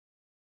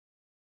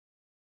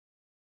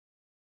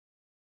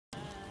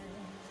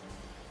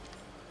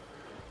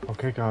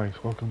Okay guys,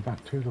 welcome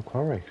back to the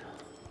quarry.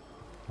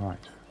 Right,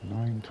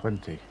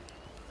 9:20.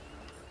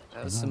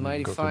 That was some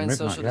mighty fine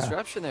social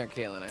disruption there,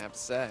 Kaylin, I have to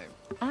say.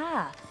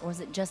 Ah, or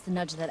was it just the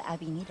nudge that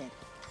Abby needed?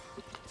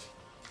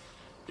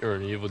 You're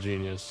an evil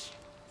genius.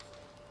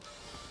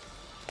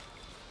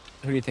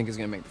 Who do you think is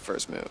gonna make the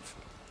first move?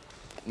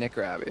 Nick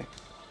or Abby?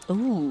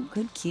 Ooh,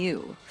 good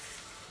cue.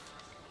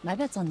 My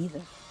bet's on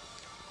neither.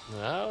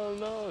 I don't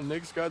know.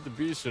 Nick's got the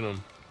beast in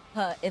him.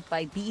 If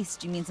by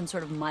beast you mean some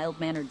sort of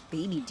mild-mannered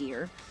baby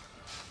deer.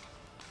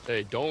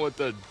 Hey, don't let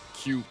the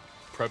cute,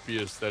 preppy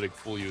aesthetic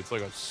fool you. It's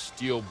like a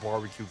steel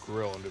barbecue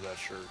grill under that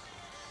shirt.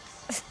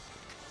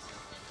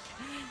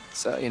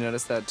 So, you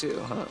noticed that too,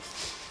 huh?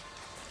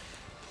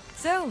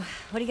 So,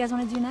 what do you guys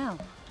want to do now?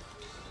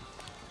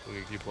 We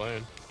can keep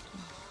playing.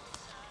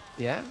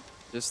 Yeah?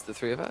 Just the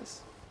three of us?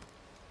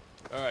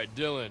 Alright,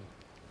 Dylan.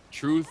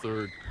 Truth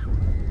or...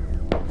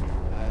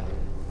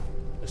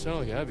 That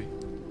sounded like Abby.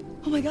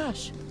 Oh my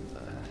gosh.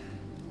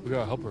 We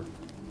gotta help her.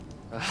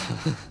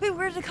 Wait,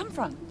 where did it come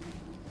from?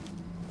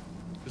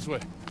 This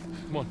way.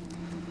 Come on.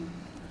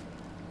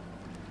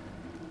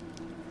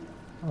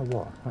 Oh,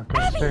 what? I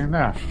can't stay in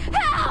there.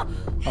 Help!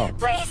 Oh.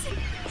 Please!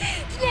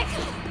 Nick!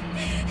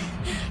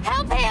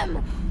 Help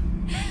him!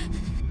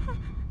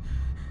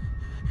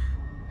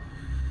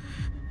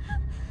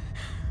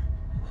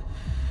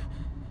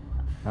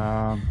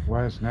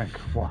 Where's Nick?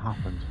 What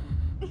happened?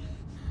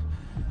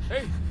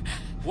 Hey!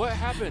 What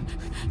happened?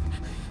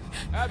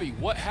 Abby,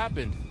 what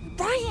happened?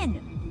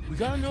 Brian! We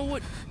gotta know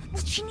what...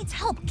 Well, she needs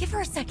help. Give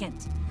her a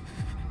second.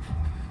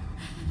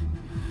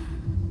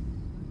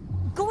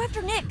 Go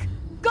after Nick!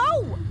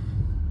 Go!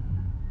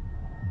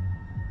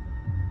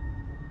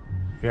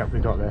 Yep, we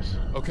got this.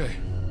 Okay.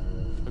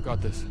 I got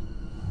this.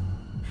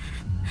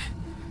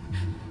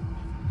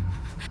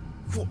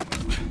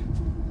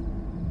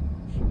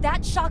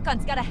 That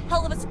shotgun's got a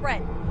hell of a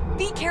spread.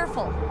 Be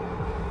careful.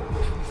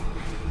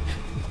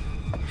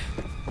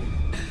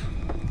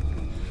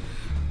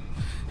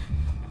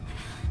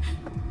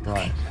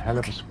 Right, hell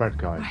of a spread,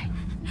 guys. Right.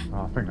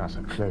 Oh, I think that's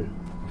a clue.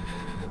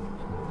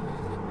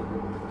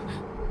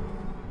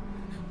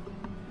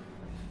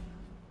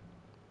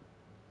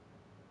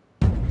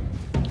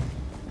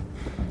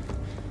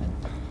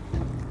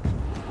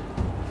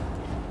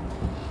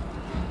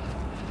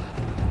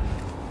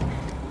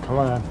 Come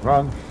on then,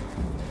 run.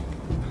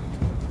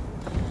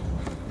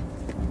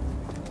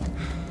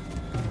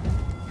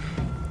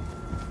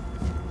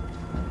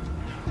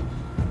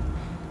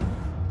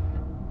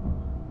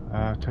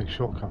 Take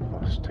shortcut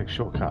first. Take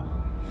shortcut.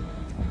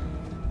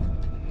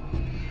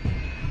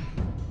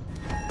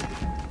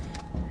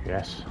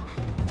 Yes.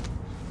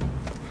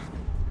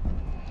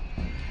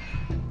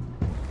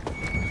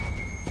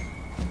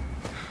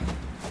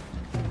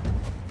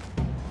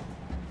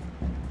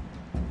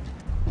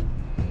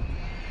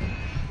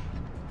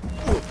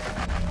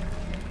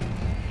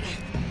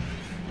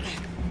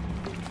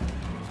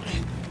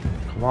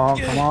 Come on,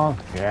 come on.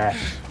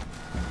 Yes.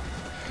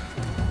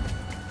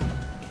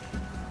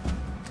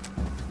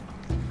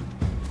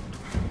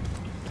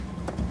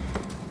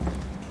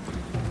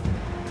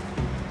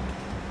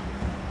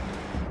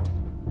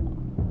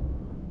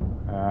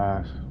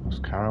 Let's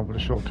carry on with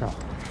the shortcut.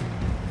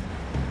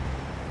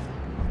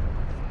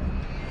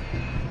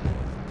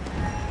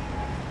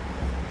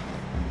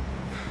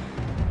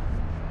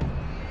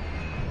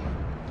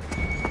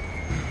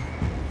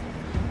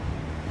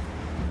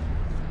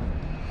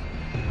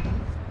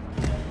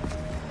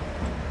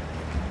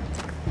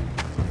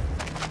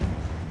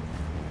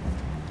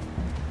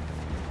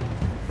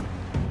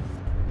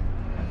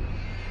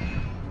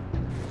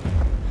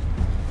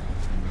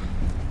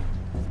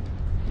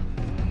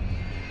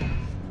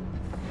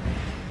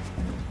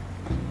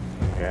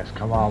 Yes,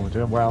 come on, we're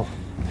doing well.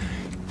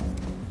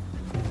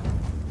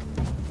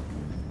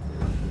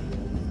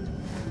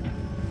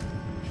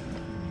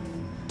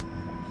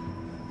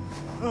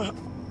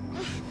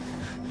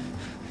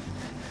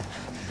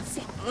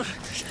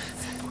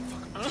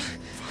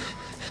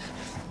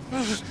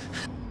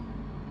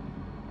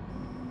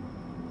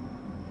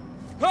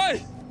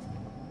 Hey!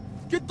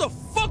 Get the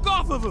fuck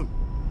off of him!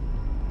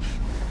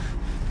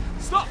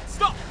 Stop!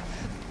 Stop!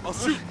 I'll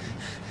shoot!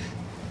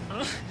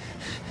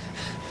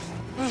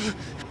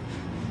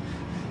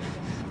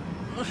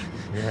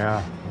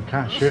 Yeah, I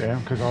can't shoot him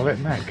because I'll hit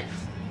Nick.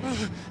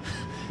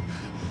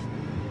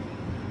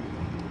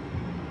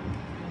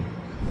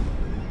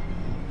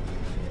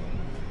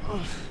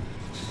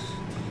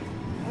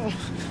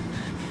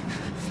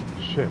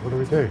 Shit, what do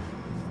we do?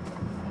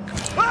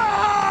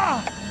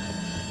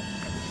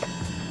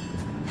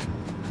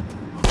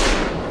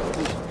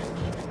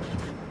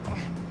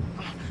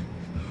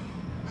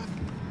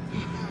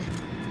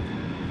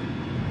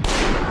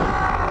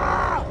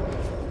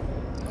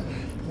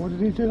 What did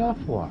he do that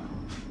for?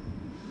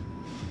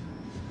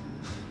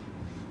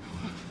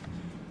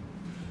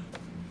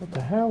 What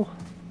the hell?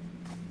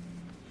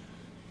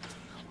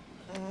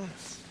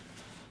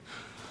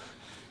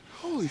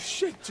 Holy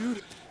shit,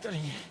 dude!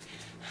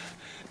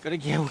 Gotta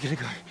get, we gotta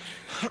go.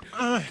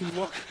 Can you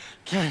walk?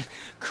 Ken,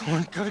 come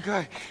on, got a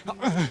guy. Come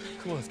on,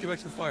 let's get back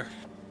to the fire.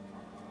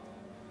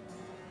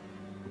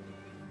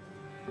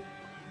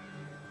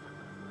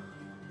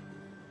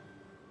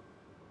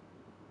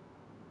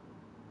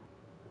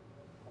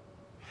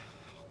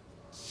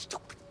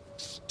 Stupid,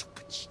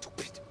 stupid,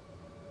 stupid.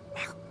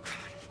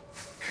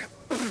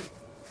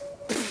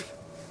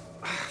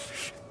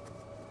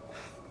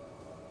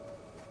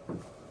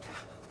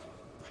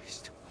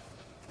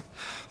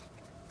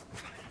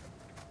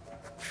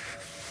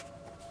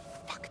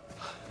 Fuck.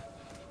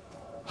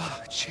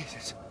 Oh,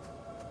 Jesus.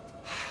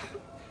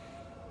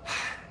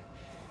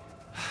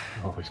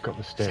 Oh, he's got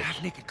the stitch. There's a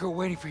half-naked girl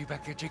waiting for you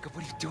back there, Jacob.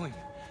 What are you doing?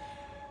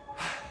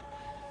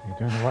 You're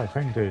doing the right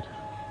thing, dude.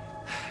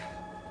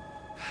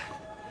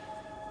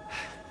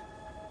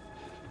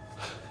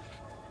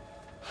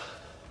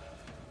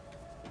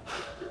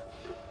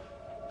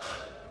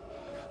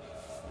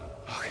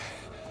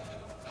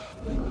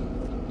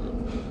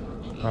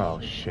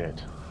 Oh,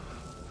 shit.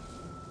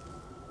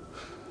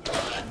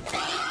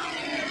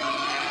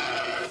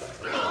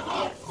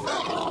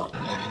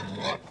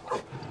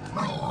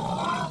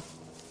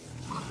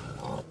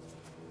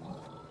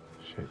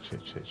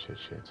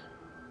 Shit.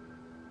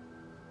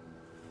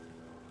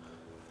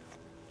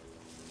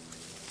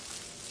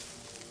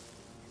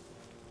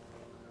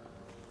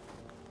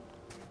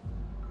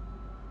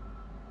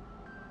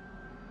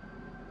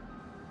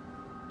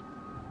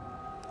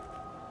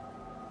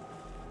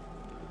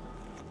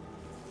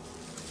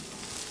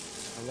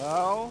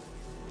 Hello?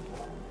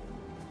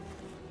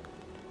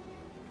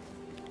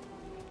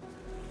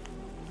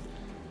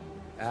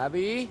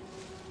 Abby?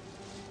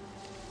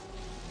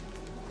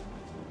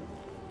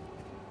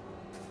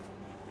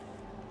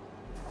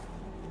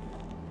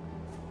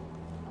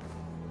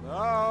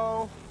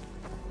 Hello?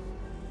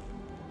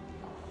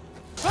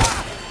 Ah!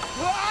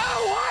 Ah!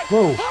 What?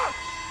 Whoa! Ah!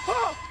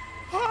 Ah!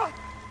 Ah!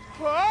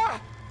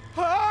 Ah!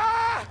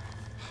 Ah!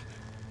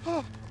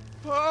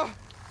 Ah!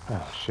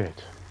 Oh,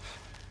 shit.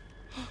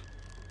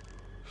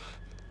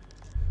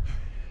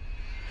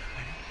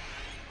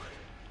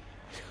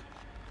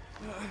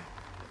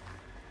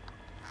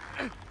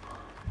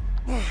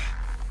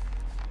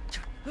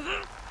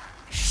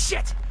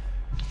 Shit!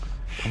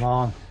 Come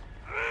on.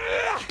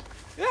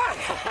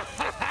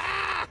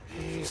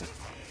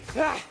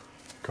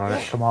 Got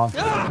it, come on.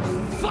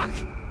 Fuck!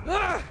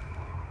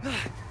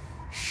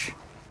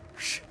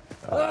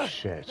 Oh,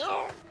 shit.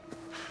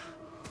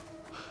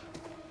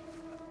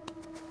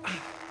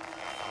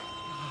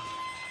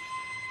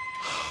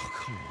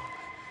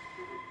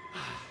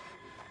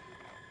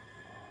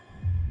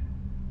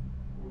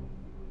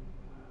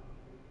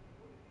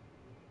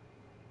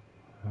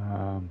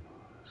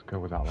 Let's go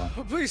with that one.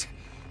 Oh, please,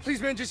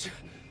 man, just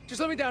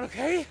let me down,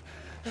 okay?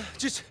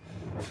 Just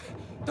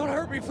don't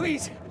hurt me,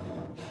 please.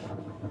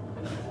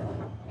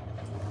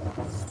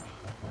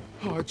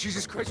 Oh,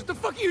 Jesus Christ, what the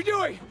fuck are you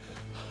doing?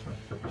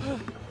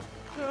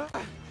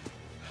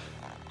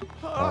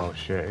 Oh,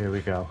 shit, here we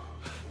go.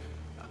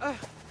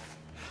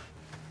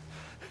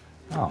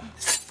 Oh.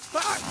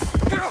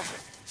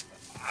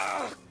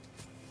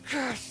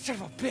 God, son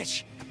of a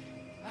bitch.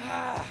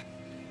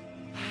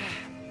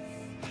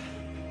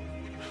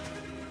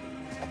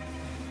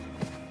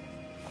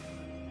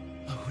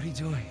 What are you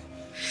doing?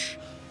 Shh.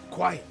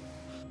 Quiet.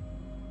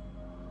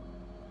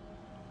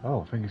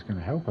 Oh, I think he's going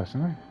to help us,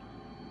 isn't he?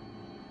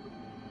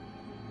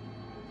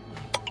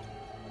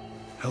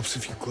 Helps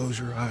if you close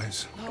your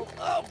eyes. Oh,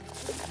 oh.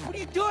 What are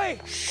you doing?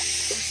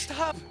 Shh.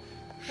 Stop.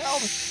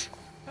 Help.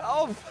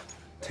 Help.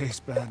 Tastes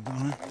bad,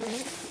 don't it?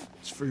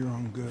 It's for your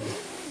own good.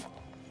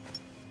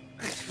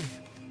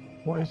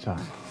 What is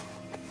that?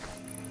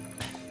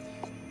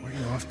 Where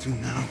you off to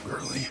now,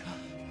 girlie?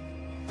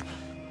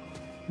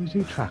 Who's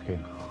he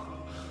tracking?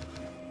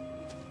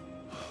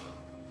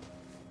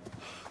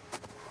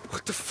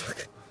 What the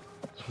fuck?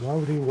 So why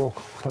would he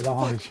put that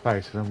on his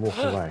face and then walk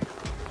away?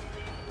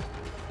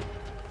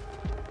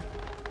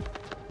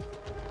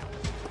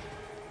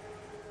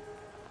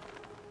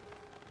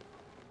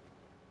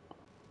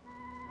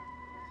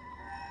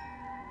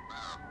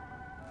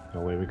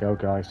 So here we go,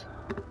 guys.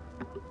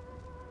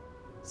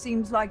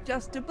 Seems like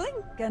just a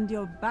blink and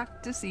you're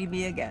back to see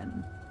me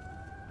again.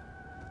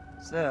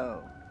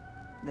 So,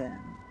 then,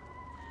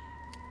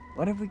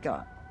 what have we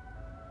got?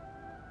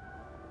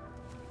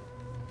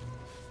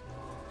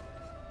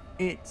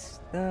 It's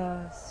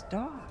the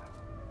star.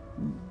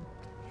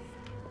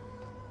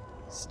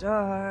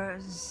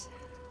 Stars,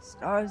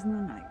 stars in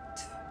the night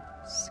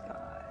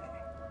sky.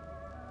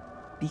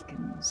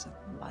 Beacons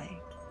of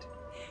light,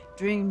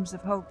 dreams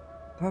of hope,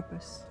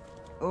 purpose,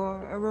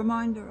 or a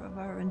reminder of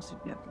our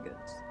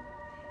insignificance.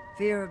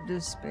 Fear of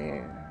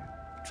despair,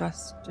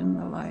 trust in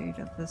the light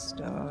of the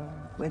star.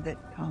 With it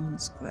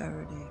comes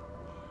clarity,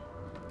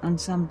 and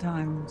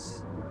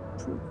sometimes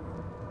proof.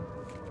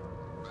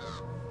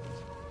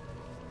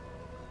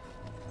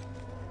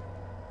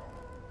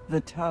 The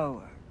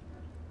tower.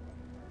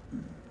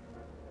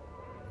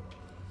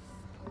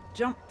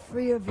 Jump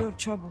free of your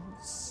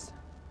troubles.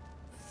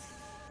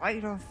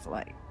 Fight or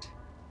flight?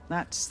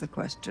 That's the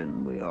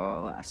question we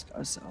all ask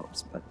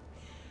ourselves, but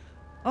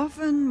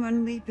Often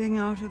when leaping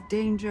out of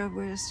danger,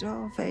 we're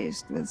still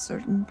faced with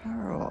certain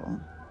peril.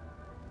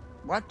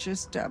 Watch your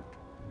step.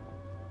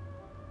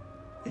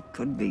 It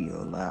could be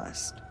your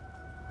last.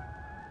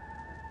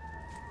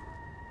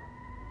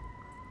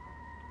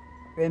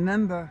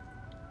 Remember,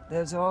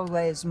 there's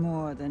always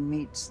more than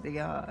meets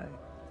the eye.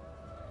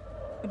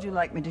 Would you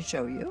like me to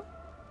show you?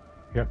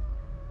 Yep.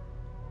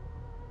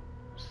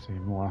 See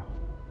more.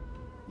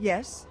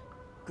 Yes,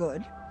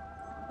 good.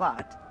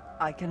 But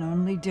I can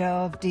only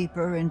delve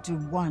deeper into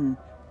one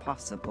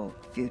possible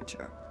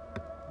future.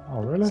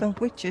 Oh, really? So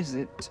which is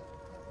it?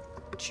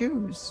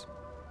 Choose.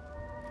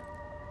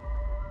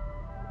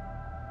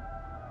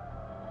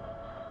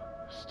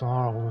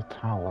 Star or the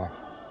tower?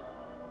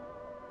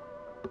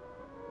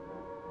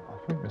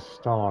 I think the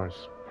star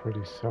is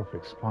pretty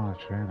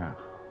self-explanatory, isn't it?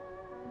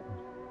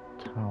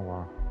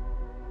 Tower.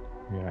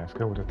 Yeah, let's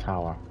go with the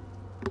tower.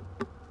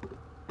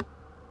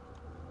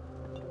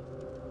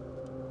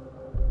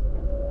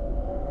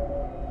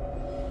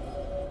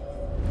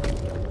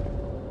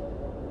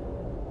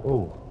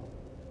 Oh.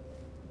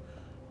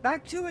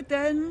 Back to it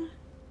then.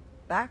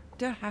 Back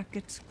to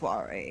Hackett's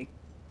Quarry.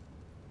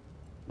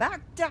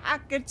 Back to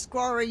Hackett's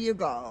Quarry you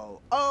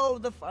go. Oh,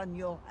 the fun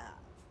you'll have.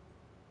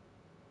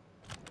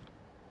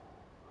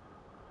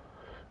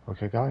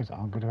 Okay guys,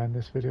 I'm going to end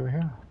this video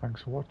here.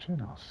 Thanks for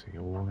watching. I'll see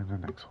you all in the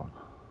next one.